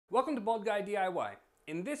Welcome to Bald Guy DIY.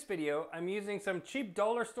 In this video, I'm using some cheap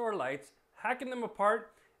dollar store lights, hacking them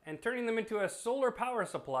apart, and turning them into a solar power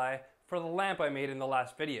supply for the lamp I made in the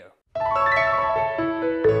last video.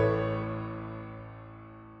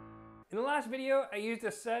 In the last video, I used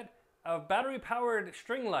a set of battery-powered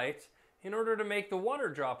string lights in order to make the water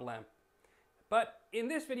drop lamp. But in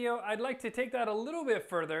this video, I'd like to take that a little bit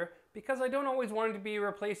further because I don't always want to be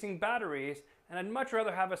replacing batteries, and I'd much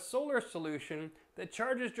rather have a solar solution that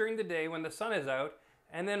charges during the day when the sun is out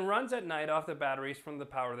and then runs at night off the batteries from the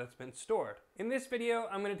power that's been stored. In this video,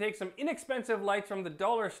 I'm going to take some inexpensive lights from the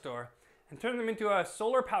dollar store and turn them into a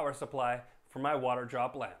solar power supply for my water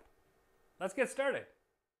drop lamp. Let's get started.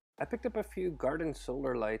 I picked up a few garden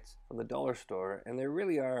solar lights from the dollar store, and they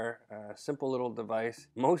really are a simple little device.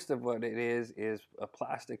 Most of what it is a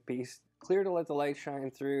plastic piece, clear to let the light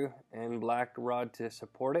shine through and black rod to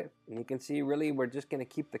support it. And you can see really we're just going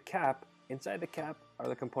to keep the cap. Inside the cap are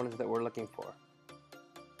the components that we're looking for.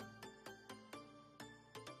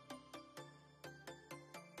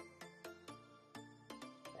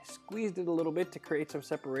 Squeezed it a little bit to create some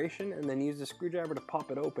separation and then used a screwdriver to pop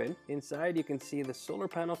it open. Inside you can see the solar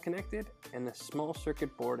panel connected and the small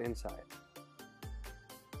circuit board inside.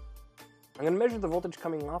 I'm going to measure the voltage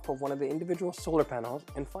coming off of one of the individual solar panels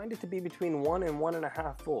and find it to be between 1 and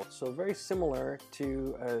 1.5 volts, so very similar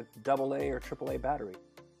to a AA or AAA battery.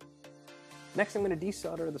 Next I'm going to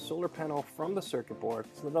desolder the solar panel from the circuit board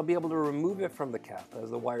so that I'll be able to remove it from the cap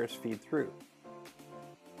as the wires feed through.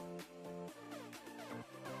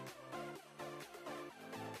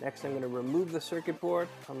 Next I'm going to remove the circuit board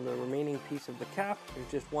from the remaining piece of the cap. There's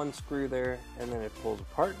just one screw there and then it pulls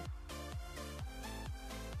apart.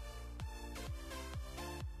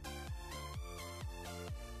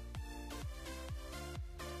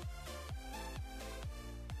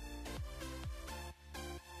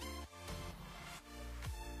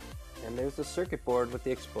 And there's the circuit board with the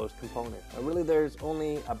exposed component. Now really there's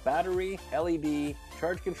only a battery, LED,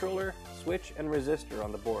 charge controller, switch, and resistor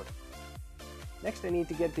on the board. Next I need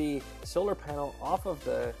to get the solar panel off of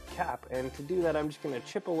the cap, and to do that I'm just going to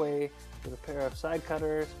chip away with a pair of side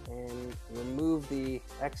cutters and remove the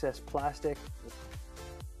excess plastic.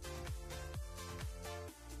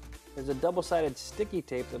 There's a double-sided sticky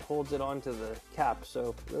tape that holds it onto the cap,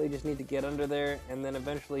 so really just need to get under there and then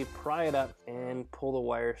eventually pry it up and pull the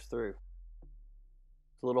wires through.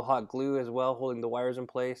 A little hot glue as well holding the wires in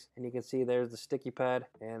place, and you can see there's the sticky pad,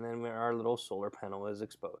 and then our little solar panel is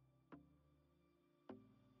exposed.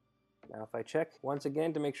 Now if I check once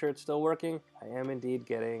again to make sure it's still working, I am indeed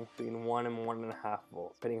getting between 1 and 1.5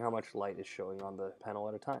 volts, depending how much light is showing on the panel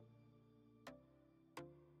at a time.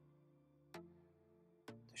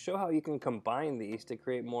 To show how you can combine these to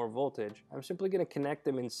create more voltage, I'm simply going to connect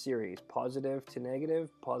them in series, positive to negative,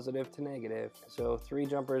 so 3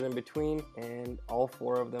 jumpers in between, and all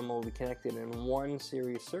 4 of them will be connected in one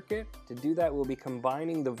series circuit. To do that, we'll be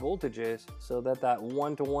combining the voltages so that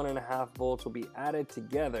 1 to 1.5 volts will be added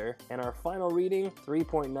together, and our final reading,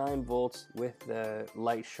 3.9 volts with the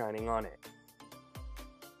light shining on it.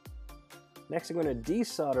 Next I'm going to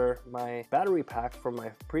desolder my battery pack from my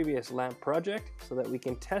previous lamp project so that we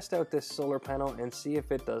can test out this solar panel and see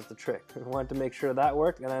if it does the trick. I wanted to make sure that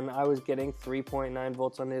worked, and I was getting 3.9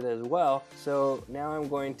 volts on it as well. So now I'm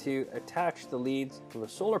going to attach the leads from the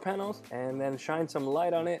solar panels and then shine some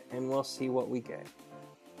light on it, and we'll see what we get.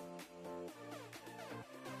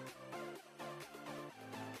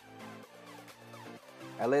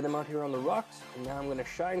 I lay them out here on the rocks, and now I'm going to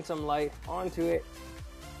shine some light onto it.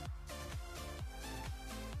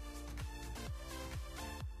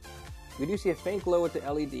 We do see a faint glow with the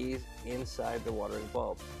LEDs inside the watering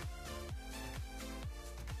bulb.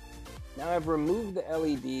 Now I've removed the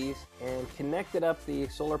LEDs and connected up the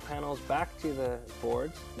solar panels back to the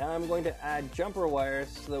boards. Now I'm going to add jumper wires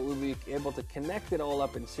so that we'll be able to connect it all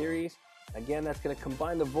up in series. Again, that's going to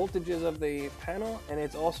combine the voltages of the panel, and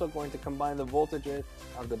it's also going to combine the voltages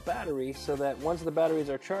of the battery so that once the batteries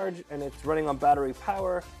are charged and it's running on battery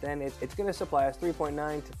power, then it's going to supply us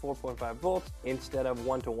 3.9 to 4.5 volts instead of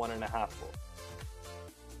 1 to 1.5 volts.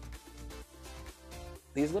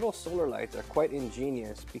 These little solar lights are quite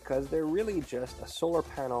ingenious because they're really just a solar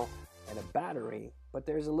panel and a battery, but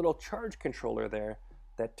there's a little charge controller there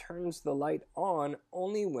that turns the light on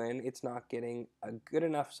only when it's not getting a good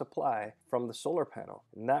enough supply from the solar panel.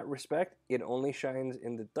 In that respect, it only shines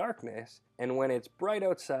in the darkness, and when it's bright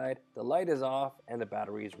outside, the light is off and the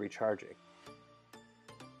battery is recharging.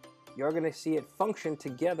 You're going to see it function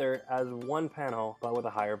together as one panel, but with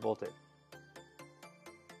a higher voltage.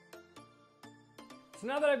 So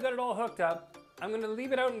now that I've got it all hooked up, I'm going to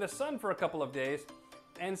leave it out in the sun for a couple of days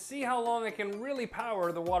and see how long it can really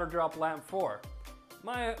power the water drop lamp for.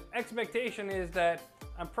 My expectation is that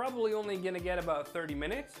I'm probably only going to get about 30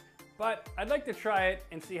 minutes, but I'd like to try it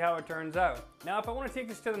and see how it turns out. Now, if I want to take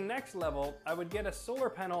this to the next level, I would get a solar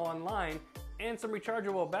panel online and some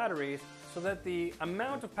rechargeable batteries so that the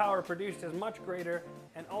amount of power produced is much greater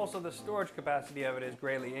and also the storage capacity of it is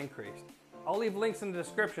greatly increased. I'll leave links in the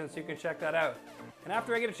description so you can check that out. And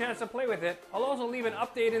after I get a chance to play with it, I'll also leave an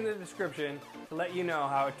update in the description to let you know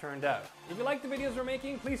how it turned out. If you like the videos we're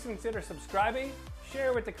making, please consider subscribing,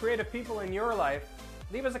 share with the creative people in your life,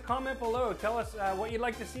 leave us a comment below, tell us what you'd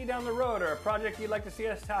like to see down the road or a project you'd like to see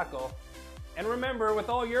us tackle. And remember, with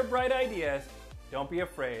all your bright ideas, don't be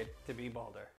afraid to be Balder.